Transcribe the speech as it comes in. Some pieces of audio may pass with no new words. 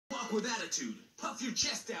Walk with attitude, puff your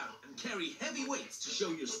chest out, and carry heavy weights to show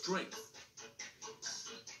your strength.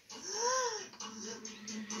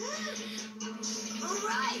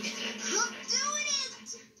 Alright, I'm doing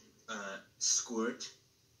it! Squirt.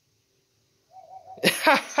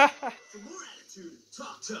 For more attitude,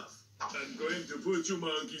 talk tough. I'm going to put you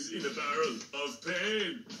monkeys in a barrel of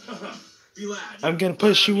pain. Be loud. I'm gonna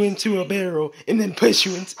push you into a barrel and then push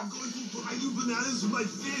you into. I'm going to buy you bananas with my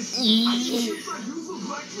fist. I Yeah. can like you for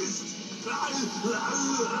breakfast.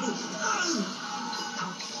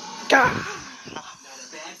 God. Not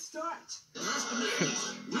a bad start. Last but not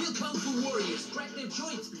least, real Kung Fu warriors crack their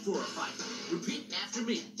joints before a fight. Repeat after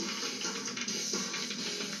me.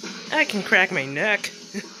 I can crack my neck.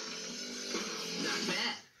 Not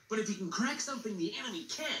bad. But if you can crack something the enemy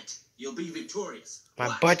can't, you'll be victorious. My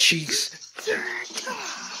Watch. butt cheeks.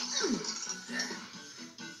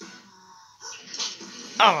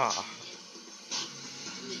 Ah.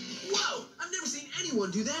 Whoa! I've never seen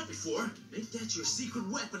anyone do that before. Make that your secret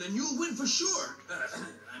weapon and you'll win for sure.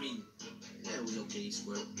 I mean, that was okay,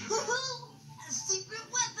 Squirt. A secret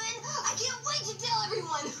weapon! I can't wait to tell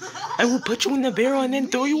everyone! I will put you in the barrel and then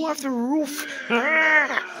throw you off the roof. You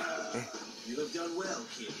have done well,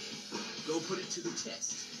 kid. Go put it to the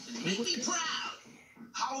test and make me proud.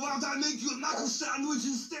 How about I make you a knuckle sandwich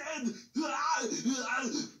instead? Good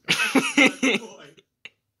boy.